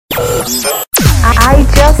I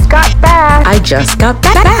just got back. I just got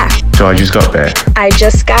back. So I just got back. I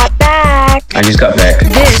just got back. I just got back.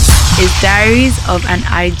 This is Diaries of an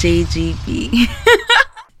IJGB.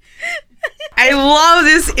 I love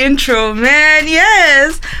this intro, man.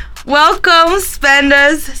 Yes. Welcome,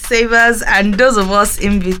 spenders, savers, and those of us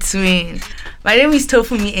in between. My name is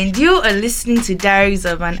Tofumi, and you are listening to Diaries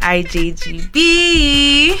of an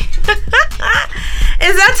IJGB.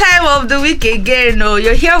 It's that time of the week again. No,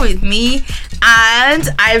 you're here with me, and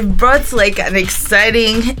I've brought like an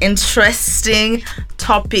exciting, interesting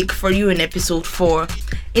topic for you in episode 4.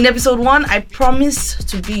 In episode 1, I promised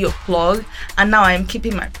to be your plug, and now I'm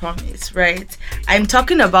keeping my promise, right? I'm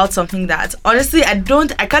talking about something that, honestly, I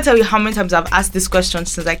can't tell you how many times I've asked this question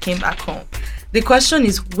since I came back home. The question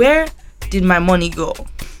is, where did my money go?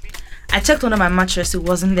 I checked under my mattress, it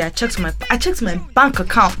wasn't there. I checked my bank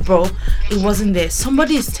account, bro, it wasn't there.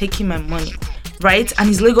 Somebody is taking my money, right? And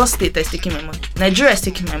it's Lagos State that's taking my money. Nigeria is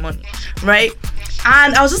taking my money, right?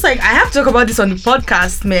 And I was just like, I have to talk about this on the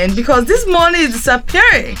podcast, man, because this money is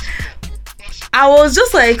disappearing. I was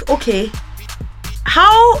just like, okay,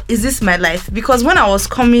 how is this my life? Because when I was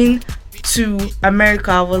coming to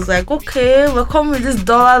America, I was like, okay, we're coming with this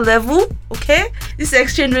dollar level, okay? This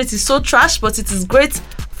exchange rate is so trash, but it is great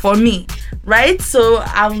for me, right? So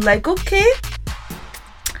I'm like, okay,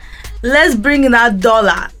 let's bring in that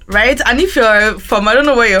dollar, right? And if you're from, I don't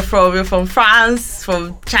know where you're from France,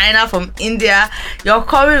 from China, from India, you're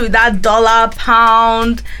coming with that dollar,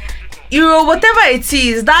 pound, euro, whatever it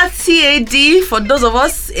is, that CAD for those of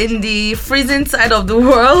us in the freezing side of the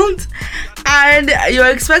world, and you're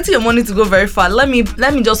expecting your money to go very far. Let me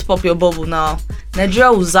just pop your bubble now.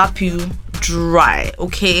 Nigeria will zap you dry,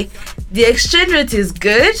 okay? The exchange rate is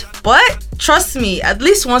good, but trust me, at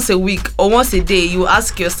least once a week or once a day, you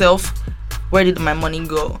ask yourself, where did my money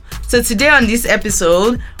go? So today on this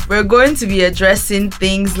episode, we're going to be addressing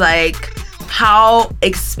things like how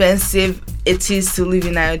expensive it is to live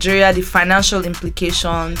in Nigeria, the financial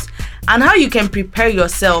implications, and how you can prepare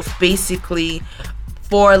yourself basically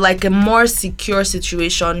for like a more secure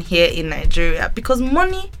situation here in Nigeria, because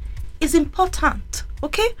money is important,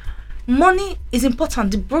 okay? Money is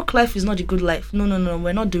important. The broke life is not a good life. No,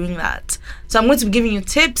 we're not doing that. So I'm going to be giving you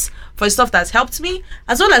tips for stuff that's helped me,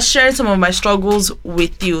 as well as sharing some of my struggles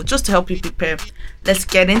with you, just to help you prepare. Let's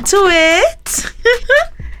get into it.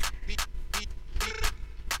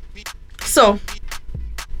 So,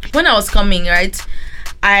 when I was coming, right,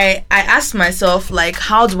 I asked myself, like,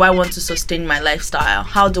 how do I want to sustain my lifestyle?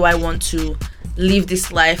 How do I want to live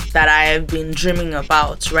this life that I have been dreaming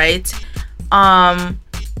about, right?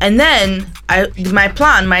 And then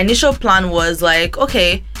my initial plan was like,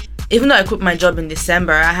 okay, even though I quit my job in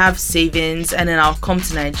December, I have savings, and then I'll come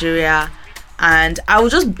to Nigeria and I will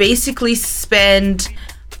just basically spend,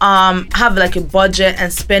 have like a budget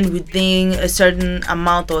and spend within a certain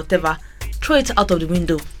amount or whatever. Throw it out of the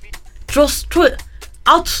window. Just throw it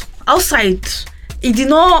outside. It did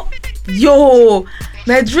not,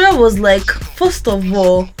 Nigeria was like, first of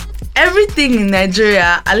all, everything in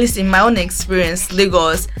Nigeria, at least in my own experience,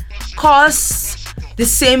 Lagos, costs the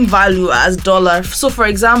same value as dollar. So for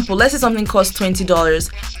example, let's say something costs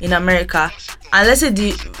 $20 in America, and let's say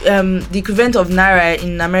the equivalent of naira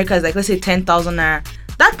in America is like, let's say 10,000 naira.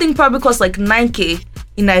 That thing probably costs like 9k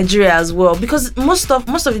in Nigeria as well, because most of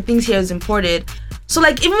the things here is imported. So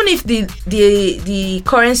like, even if the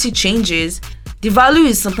currency changes, the value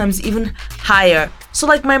is sometimes even higher. So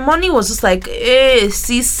like, my money was just like, hey,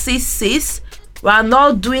 sis, we're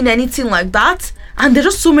not doing anything like that. And there's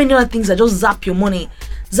just so many other things that just zap your money.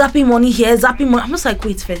 Zapping money here, zapping money. I'm just like,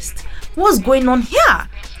 wait first, what's going on here?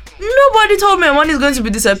 Nobody told me my money is going to be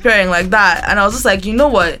disappearing like that. And I was just like, you know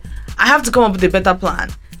what? I have to come up with a better plan,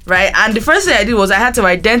 right? And the first thing I did was I had to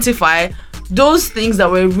identify those things that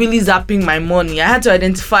were really zapping my money. I had to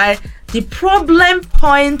identify the problem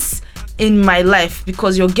points in my life,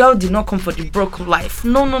 because your girl did not come for the broke life.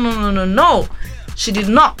 No. She did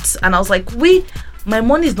not. And I was like, my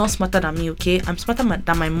money is not smarter than me, okay? I'm smarter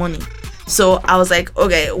than my money. So I was like,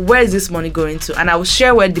 okay, where is this money going to? And I will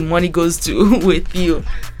share where the money goes to with you.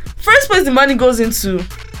 First place the money goes into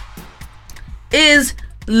is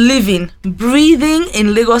living. Breathing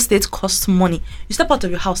in Lagos State costs money. You step out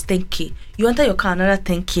of your house, 10k. You enter your car, another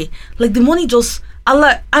 10k. Like, the money just,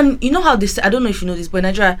 and you know how this, I don't know if you know this, but in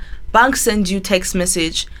Nigeria, banks send you text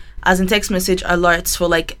message alerts for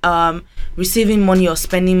like receiving money or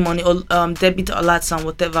spending money, or debit alerts and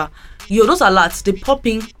whatever. Those alerts, they pop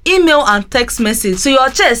in email and text message. So your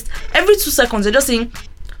chest, every 2 seconds, they're just saying,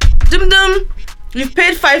 dum, you've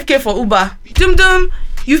paid 5k for Uber. Dum,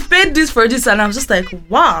 you've paid this for this. And I was just like,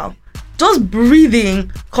 wow, just breathing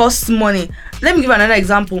costs money. Let me give another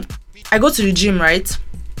example. I go to the gym, right?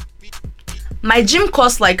 My gym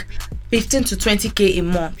costs like 15 to 20k a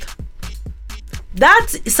month. That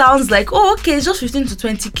sounds like, oh, okay, it's just 15 to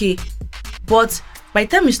 20k. But by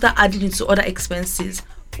the time you start adding it to other expenses,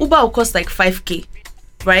 Uber will cost like 5k,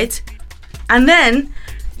 right? And then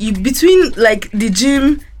you between like the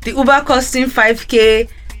gym, the Uber costing 5k,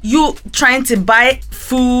 you trying to buy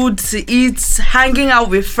food to eat, hanging out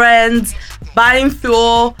with friends, buying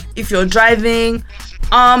fuel if you're driving,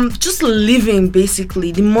 just living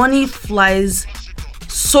basically. The money flies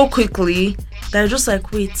so quickly that you're just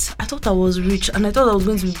like, wait, I thought I was rich and I thought I was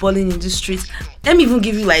going to be balling in the streets. Let me even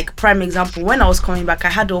give you like prime example. When I was coming back, I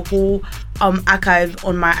had a whole archive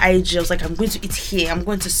on my IG. I was like, I'm going to eat here, I'm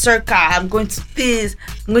going to Circa, I'm going to this,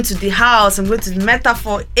 I'm going to the house, I'm going to the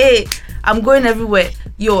Metaphor A, I'm going everywhere.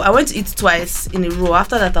 Yo, I went to eat twice in a row.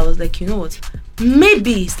 After that, I was like, you know what?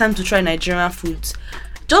 Maybe it's time to try Nigerian foods.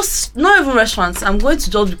 Just not even restaurants. I'm going to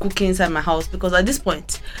just be cooking inside my house because at this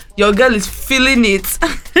point, your girl is feeling it.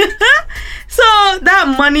 So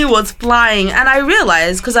that money was flying, and I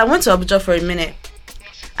realized, because I went to Abuja for a minute,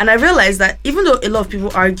 and I realized that even though a lot of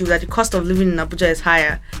people argue that the cost of living in Abuja is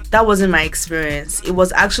higher, that wasn't my experience. It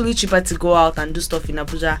was actually cheaper to go out and do stuff in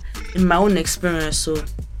Abuja in my own experience.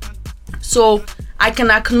 So I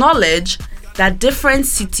can acknowledge that different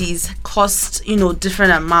cities cost,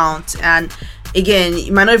 different amounts, and again,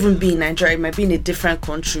 it might not even be in Nigeria, it might be in a different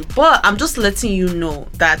country. But I'm just letting you know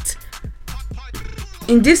that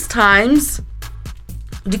in these times,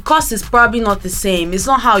 the cost is probably not the same. It's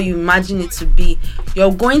not how you imagine it to be.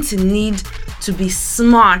 You're going to need to be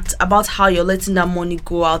smart about how you're letting that money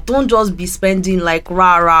go out. Don't just be spending like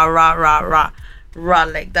rah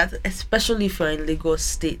like that, especially if you're in Lagos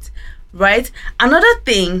State, right? Another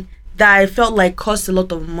thing that I felt like cost a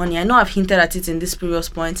lot of money, I know I've hinted at it in this previous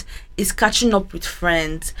point, is catching up with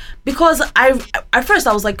friends. Because at first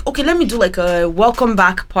I was like, okay, let me do like a welcome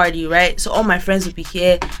back party, right? So all my friends will be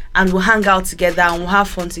here and we'll hang out together and we'll have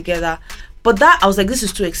fun together. But that, I was like, this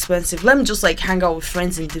is too expensive. Let me just like hang out with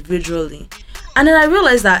friends individually. And then I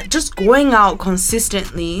realized that just going out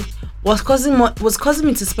consistently was causing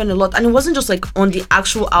me to spend a lot. And it wasn't just like on the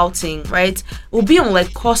actual outing, right? It will be on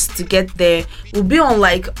like cost to get there. It will be on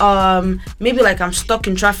like maybe like I'm stuck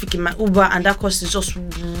in traffic in my Uber and that cost is just,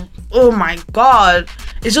 oh my god,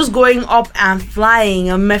 it's just going up and flying.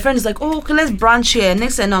 And my friend is like, oh, okay, let's branch here.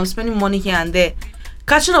 Next thing I'm spending money here and there.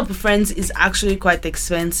 Catching up with friends is actually quite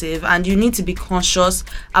expensive, and you need to be conscious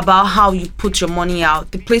about how you put your money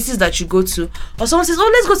out, the places that you go to. Or someone says,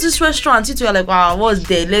 oh, let's go to this restaurant. You two are like, wow, what's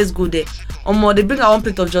there? Let's go there. Or more, they bring out one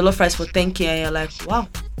plate of jollof rice for 10k and you're like, wow,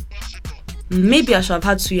 maybe I should have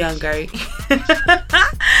had suya and gari.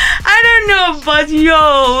 I don't know, but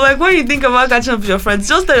like when you think about catching up with your friends,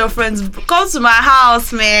 just tell your friends, come to my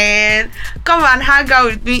house, man. Come and hang out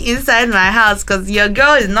with me inside my house, because your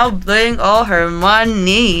girl is not blowing all her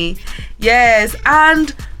money. Yes,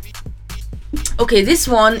 and okay, this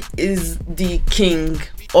one is the king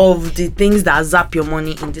of the things that zap your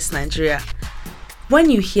money in this Nigeria. When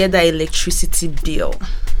you hear that electricity bill,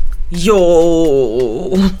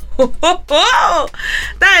 yo,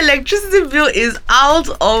 that electricity bill is out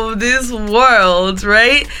of this world,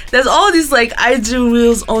 right? There's all these like IG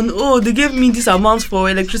reels on, oh, they gave me this amount for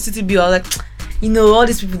electricity bill. Like, all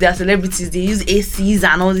these people, they are celebrities, they use ACs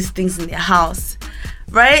and all these things in their house,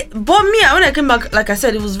 right? But me, when I came back, like I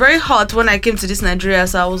said, it was very hot when I came to this Nigeria,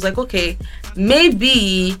 so I was like, okay,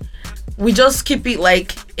 maybe we just keep it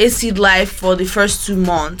like AC life for the first 2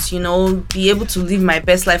 months, be able to live my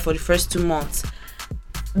best life for the first 2 months.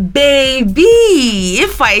 Baby,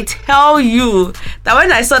 if I tell you that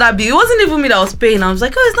when I saw that bill, it wasn't even me that was paying. I was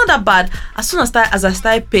like, oh, it's not that bad. As soon as I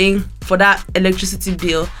started paying for that electricity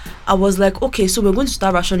bill, I was like, okay, so we're going to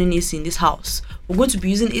start rationing AC in this house. We're going to be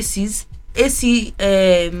using AC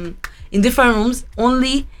in different rooms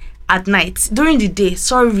only at night. During the day,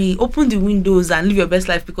 sorry, open the windows and live your best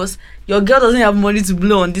life, because your girl doesn't have money to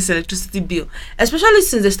blow on this electricity bill, especially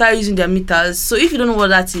since they started using their meters. So if you don't know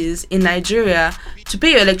what that is, in Nigeria, to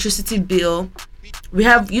pay your electricity bill, we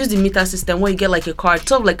have used the meter system where you get like a card,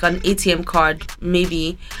 sort of like an ATM card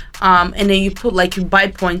maybe, and then you put like, you buy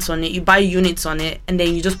points on it, you buy units on it, and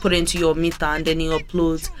then you just put it into your meter and then it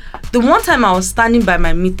uploads. The one time I was standing by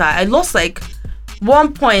my meter, I lost like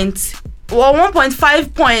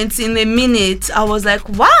 1.5 points in a minute. I was like,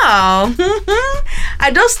 wow. I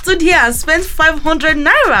just stood here and spent 500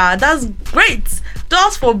 naira. That's great,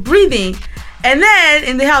 just for breathing. And then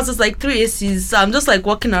in the house it's like 3 ACs, so I'm just like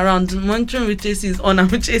walking around monitoring which AC is on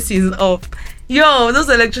and which AC is off. Yo, those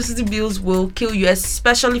electricity bills will kill you,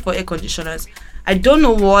 especially for air conditioners. I don't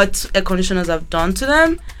know what air conditioners have done to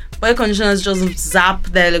them, but air conditioners just zap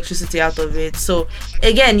the electricity out of it. So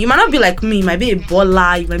again, you might not be like me. You might be a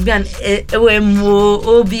baller. You might be an OMO,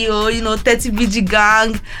 OBO, 30 BG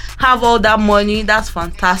gang, have all that money. That's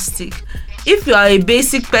fantastic. If you are a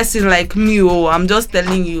basic person like me, I'm just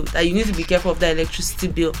telling you that you need to be careful of that electricity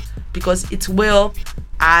bill, because it will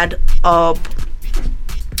add up.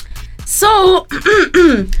 So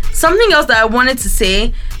something else that I wanted to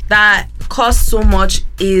say that costs so much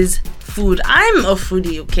is food. I'm a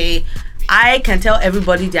foodie, okay? I can tell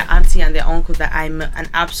everybody, their auntie and their uncle, that I'm an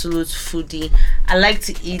absolute foodie. I like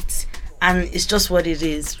to eat, and it's just what it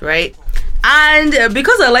is, right? And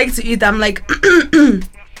because I like to eat, I'm like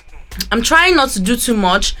I'm trying not to do too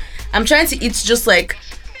much. I'm trying to eat just like,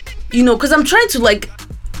 because I'm trying to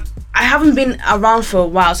I haven't been around for a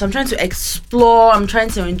while, so I'm trying to explore. I'm trying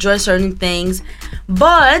to enjoy certain things.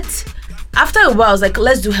 But after a while, I was like,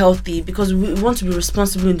 let's do healthy, because we want to be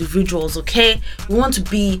responsible individuals, okay? We want to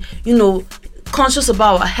be, conscious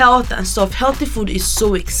about our health and stuff. Healthy food is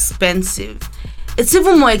so expensive. It's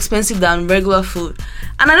even more expensive than regular food.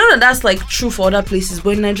 And I know that that's true for other places,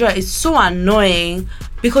 but in Nigeria, it's so annoying,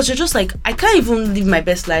 because you're just like, I can't even live my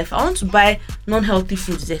best life. I want to buy non-healthy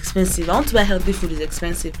food, it's expensive. I want to buy healthy food, it's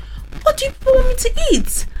expensive. What do you want me to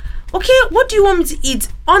eat? Okay, what do you want me to eat?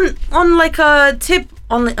 On a tip,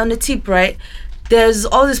 on a tip, right? There's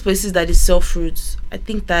all these places that sell fruits. I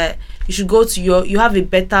think that you should go to you have a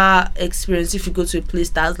better experience if you go to a place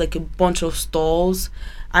that has a bunch of stalls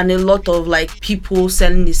and a lot of people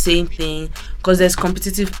selling the same thing, because there's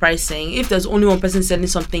competitive pricing. If there's only one person selling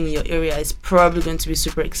something in your area, it's probably going to be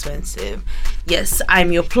super expensive. Yes,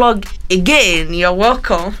 I'm your plug again. You're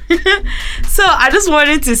welcome. So I just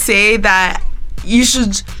wanted to say that you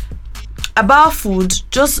should, about food,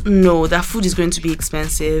 just know that food is going to be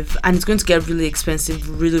expensive, and it's going to get really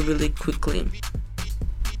expensive really, really quickly.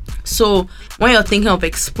 So when you're thinking of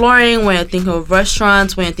exploring, when you're thinking of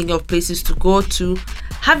restaurants, when you're thinking of places to go to,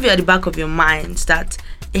 have you at the back of your mind that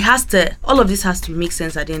all of this has to make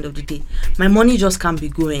sense at the end of the day. My money just can't be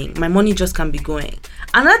going.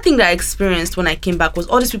 Another thing that I experienced when I came back was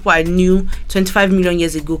all these people I knew 25 million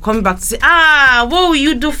years ago coming back to say, what will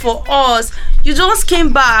you do for us? You just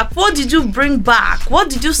came back. What did you bring back?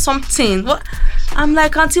 What did you something? What? I'm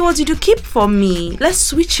like, auntie, what did you keep for me? Let's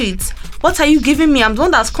switch it. What are you giving me? I'm the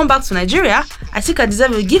one that's come back to Nigeria. I think I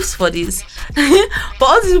deserve a gift for this. But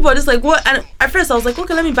all these people are just like, what? And at first I was like,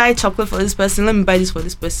 okay, let me buy chocolate for this person. Let me buy this for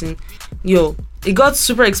this person. It got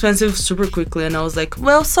super expensive super quickly. And I was like,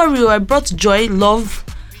 well, sorry, I brought joy, love,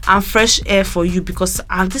 and fresh air for you, because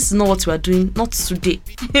this is not what we are doing, not today.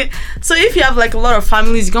 So if you have a lot of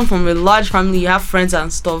families, you come from a large family, you have friends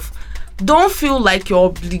and stuff, don't feel like you're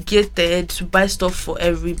obligated to buy stuff for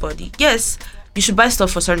everybody. Yes, you should buy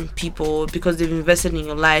stuff for certain people because they've invested in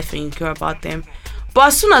your life and you care about them. But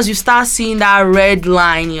as soon as you start seeing that red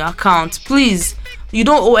line in your account, please, you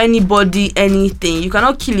don't owe anybody anything. You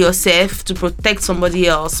cannot kill yourself to protect somebody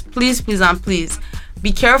else. Please, please, and please,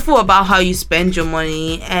 be careful about how you spend your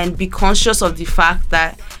money, and be conscious of the fact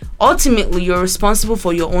that ultimately you're responsible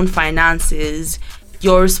for your own finances.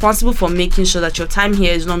 You're responsible for making sure that your time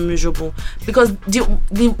here is not miserable, because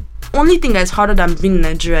the only thing that's harder than being in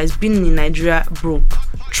Nigeria is being in Nigeria broke.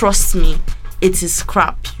 Trust me, it is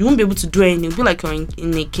crap. You won't be able to do anything. You'll be like you're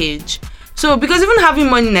in a cage. So because even having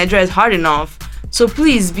money in Nigeria is hard enough, so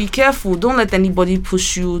please be careful. Don't let anybody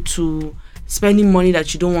push you to spending money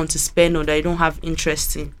that you don't want to spend or that you don't have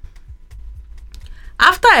interest in.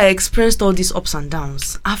 After I experienced all these ups and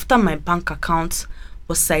downs, after my bank account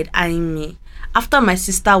was side-eyeing me, after my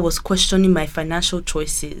sister was questioning my financial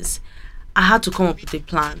choices, I had to come up with a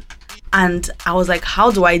plan. And I was like,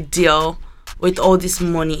 how do I deal with all these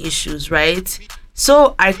money issues, right?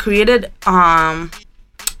 So I created, I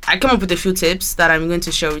came up with a few tips that I'm going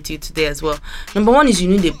to share with you today as well. Number one is you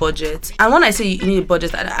need a budget. And when I say you need a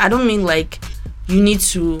budget, I don't mean you need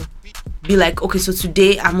to be like, okay, so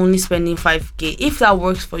today I'm only spending 5k. If that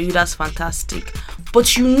works for you, that's fantastic.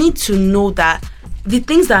 But you need to know that the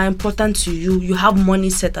things that are important to you, you have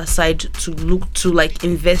money set aside to look to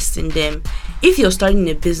invest in them. If you're starting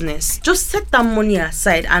a business, just set that money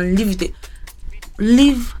aside and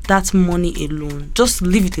leave that money alone. Just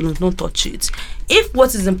leave it alone, don't touch it. If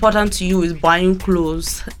what is important to you is buying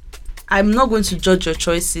clothes, I'm not going to judge your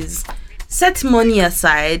choices. Set money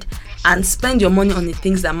aside and spend your money on the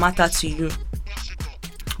things that matter to you.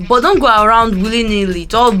 But don't go around willy-nilly,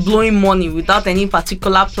 just blowing money without any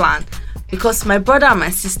particular plan. Because my brother and my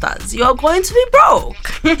sisters, you're going to be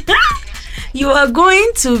broke. You are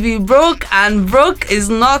going to be broke, and broke is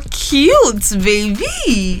not cute,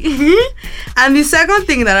 baby. And the second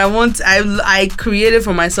thing that I created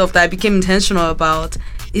for myself that I became intentional about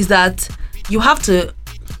is that you have to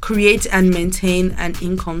create and maintain an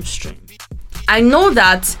income stream. I know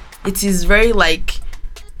that it is very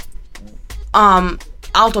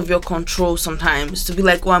out of your control sometimes to be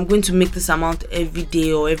like, I'm going to make this amount every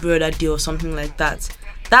day or every other day or something like that.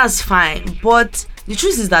 That's fine, but the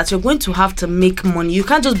truth is that you're going to have to make money. You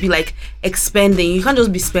can't just be expending. You can't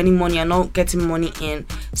just be spending money and not getting money in.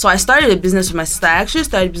 So I started a business with my sister. I actually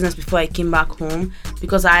started a business before I came back home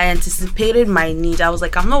because I anticipated my need. I was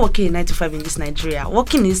like, I'm not working in 9 to 5 in this Nigeria.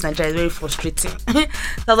 Working in this Nigeria is very frustrating. So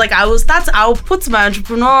I was like, I'll put my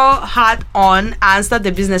entrepreneurial hat on and start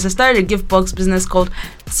the business. I started a gift box business called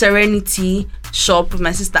Serenity Shop with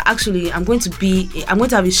my sister. Actually, I'm going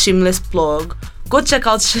to have a shameless plug. Go check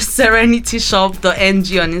out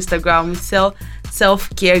serenityshop.ng on Instagram. We sell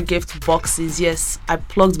self-care gift boxes. Yes, I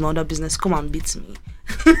plugged my other business. Come and beat me.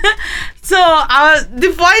 So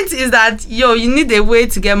the point is that you need a way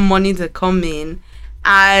to get money to come in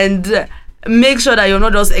and make sure that you're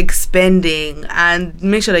not just expending, and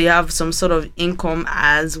make sure that you have some sort of income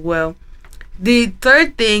as well. The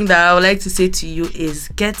third thing that I would like to say to you is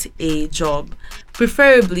get a job.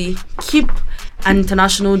 Preferably keep an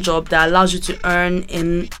international job that allows you to earn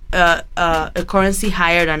in a currency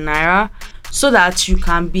higher than Naira, so that you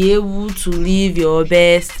can be able to live your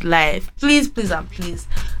best life. Please,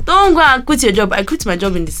 don't go and quit your job. I quit my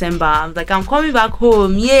job in December. I was like, I'm coming back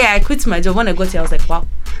home. Yeah, I quit my job. When I got here, I was like, wow.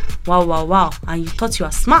 And you thought you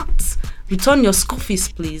were smart. Return your school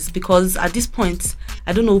fees, please, because at this point,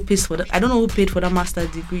 I don't know who paid for that master's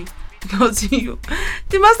degree. Because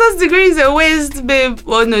the master's degree is a waste, babe.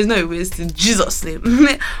 Well, no, it's not a waste in Jesus' name.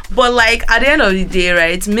 But at the end of the day,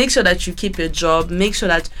 right, make sure that you keep your job. Make sure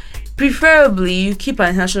that preferably you keep an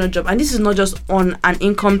international job. And this is not just on an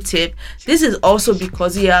income tip. This is also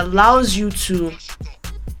because it allows you to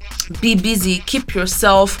be busy, keep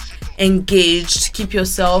yourself engaged, keep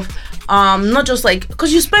yourself not just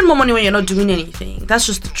because you spend more money when you're not doing anything. That's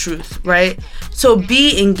just the truth, right? So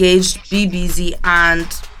be engaged, be busy, and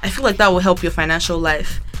I feel like that will help your financial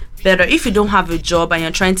life better. If you don't have a job and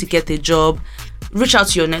you're trying to get a job, reach out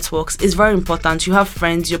to your networks. It's very important. You have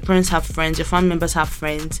friends, your parents have friends, your family members have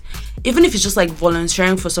friends. Even if it's just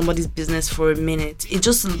volunteering for somebody's business for a minute, it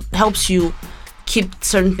just helps you keep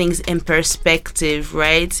certain things in perspective,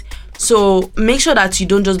 right? So make sure that you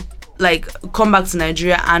don't just come back to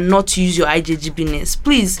Nigeria and not use your IJGB-ness.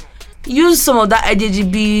 Please use some of that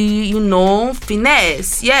IJGB,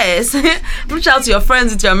 finesse. Yes. Reach out to your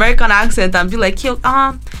friends with your American accent and be like, so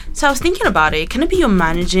I was thinking about it. Can I be your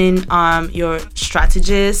managing your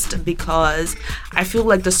strategist? Because I feel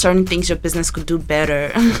like there's certain things your business could do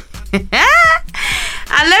better. And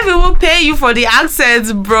let me will pay you for the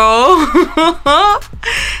accents, bro.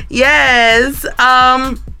 Yes.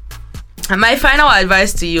 My final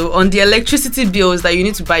advice to you on the electricity bill is that you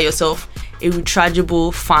need to buy yourself a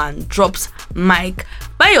rechargeable fan. Drops mic.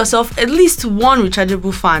 Buy yourself at least one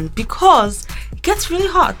rechargeable fan because it gets really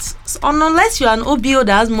hot. So unless you're an OBO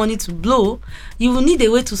that has money to blow, you will need a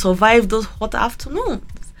way to survive those hot afternoons.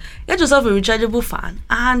 Get yourself a rechargeable fan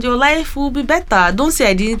and your life will be better. Don't say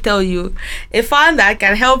I didn't tell you. A fan that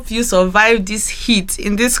can help you survive this heat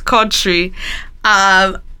in this country.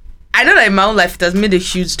 I know that in my own life it has made a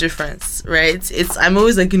huge difference, right? I'm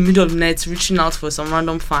always in the middle of the night reaching out for some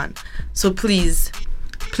random fan. So please,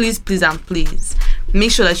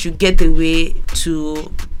 make sure that you get a way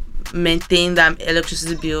to maintain that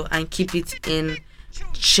electricity bill and keep it in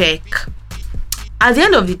check. At the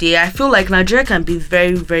end of the day, I feel like Nigeria can be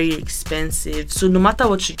very, very expensive. So no matter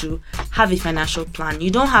what you do, have a financial plan.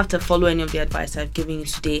 You don't have to follow any of the advice I've given you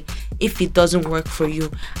today if it doesn't work for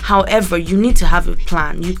you. However, you need to have a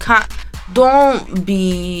plan. Don't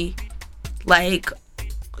be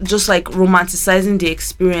just romanticizing the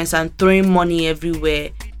experience and throwing money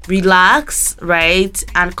everywhere. Relax, right?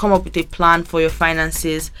 And come up with a plan for your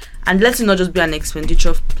finances. And let it not just be an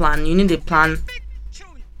expenditure plan. You need a plan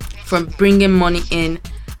from bringing money in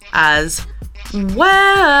as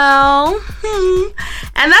well.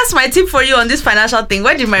 And that's my tip for you on this financial thing.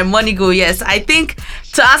 Where did my money go? Yes, I think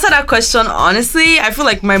to answer that question, honestly, I feel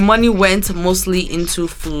like my money went mostly into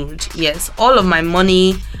food. Yes, all of my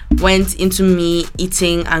money went into me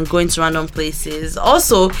eating and going to random places.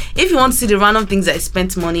 Also, if you want to see the random things I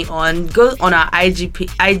spent money on, go on our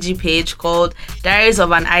IG page called Diaries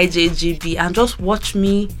of an IJGB and just watch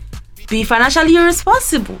me be financially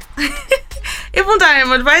irresponsible. Even though I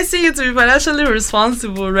am advising you to be financially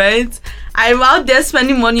responsible, right? I'm out there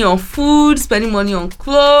spending money on food, spending money on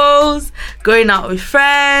clothes, going out with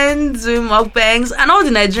friends, doing mukbangs, and all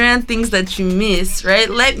the Nigerian things that you miss, right?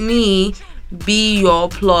 Let me be your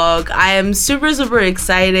plug. I am super, super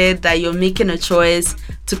excited that you're making a choice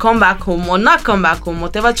to come back home or not come back home,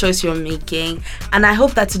 whatever choice you're making. And I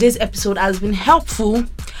hope that today's episode has been helpful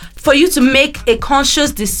for you to make a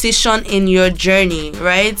conscious decision in your journey,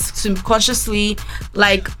 right? To consciously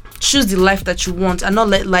choose the life that you want and not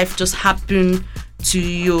let life just happen to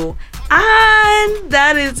you. And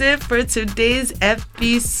that is it for today's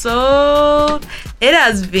episode. It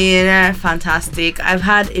has been fantastic. I've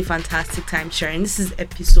had a fantastic time sharing. This is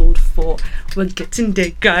episode 4. We're getting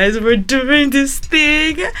there, guys. We're doing this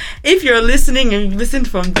thing. If you're listening and you've listened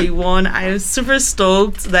from day one, I am super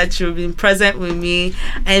stoked that you've been present with me.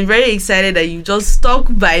 I'm very excited that you just stuck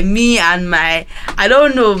by me and my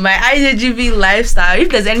IJGB lifestyle. If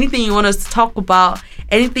there's anything you want us to talk about,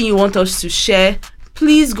 anything you want us to share,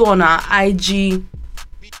 please go on our IG,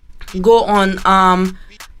 go on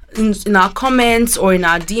in our comments or in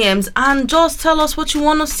our DMs and just tell us what you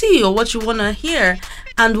want to see or what you want to hear,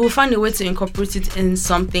 and we'll find a way to incorporate it in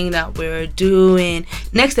something that we're doing.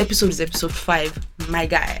 Next episode is episode 5, my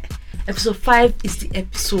guy. Episode 5 is the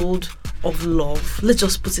episode of love. Let's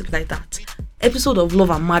just put it like that. Episode of love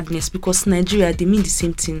and madness, because Nigeria, they mean the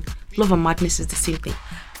same thing. Love and madness is the same thing.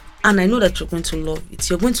 And I know that you're going to love it.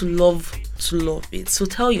 You're going to love it. So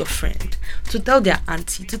tell your friend, to tell their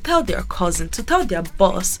auntie, to tell their cousin, to tell their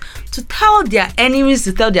boss, to tell their enemies,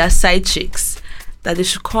 to tell their side chicks that they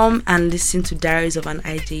should come and listen to Diaries of an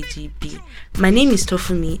IJGB. My name is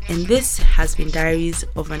Tofumi, and this has been Diaries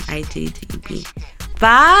of an IJGB.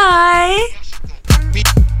 Bye!